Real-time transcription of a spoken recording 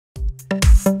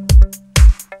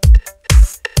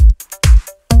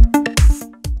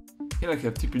Here I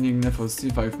have TP-LINK Neffos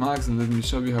C5 Max, and let me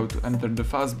show you how to enter the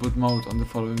fastboot mode on the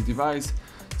following device.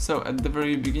 So at the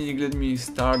very beginning, let me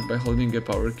start by holding a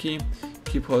power key.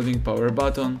 Keep holding power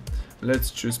button.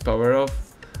 Let's choose power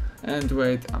off and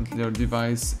wait until your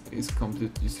device is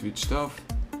completely switched off.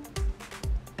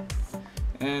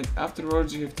 And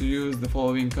afterwards you have to use the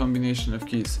following combination of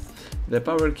keys: the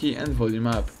power key and volume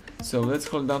up. So let's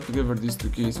hold down together these two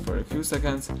keys for a few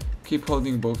seconds. Keep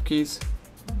holding both keys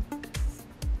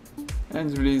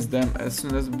and release them as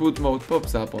soon as boot mode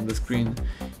pops up on the screen.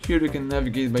 Here you can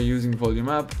navigate by using volume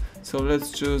up, so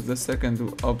let's choose the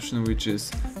second option, which is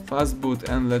fast boot,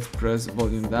 and let's press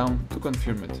volume down to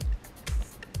confirm it.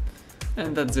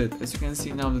 And that's it. As you can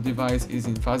see, now the device is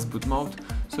in fast boot mode,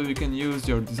 so you can use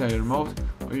your desired mode,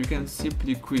 or you can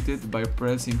simply quit it by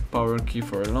pressing power key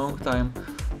for a long time.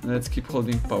 Let's keep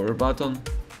holding power button.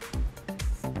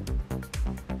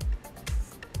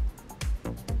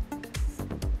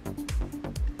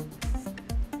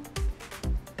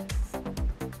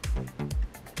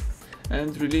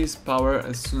 And release power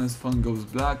as soon as phone goes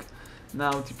black.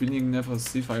 Now TP-LINK Neffos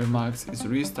C5 Max is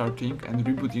restarting and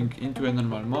rebooting into a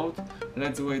normal mode.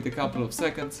 Let's wait a couple of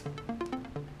seconds.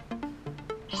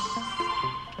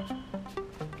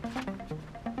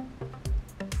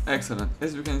 Excellent.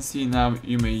 As you can see, now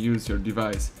you may use your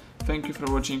device. Thank you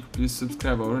for watching. Please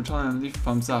subscribe our channel and leave a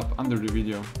thumbs up under the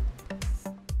video.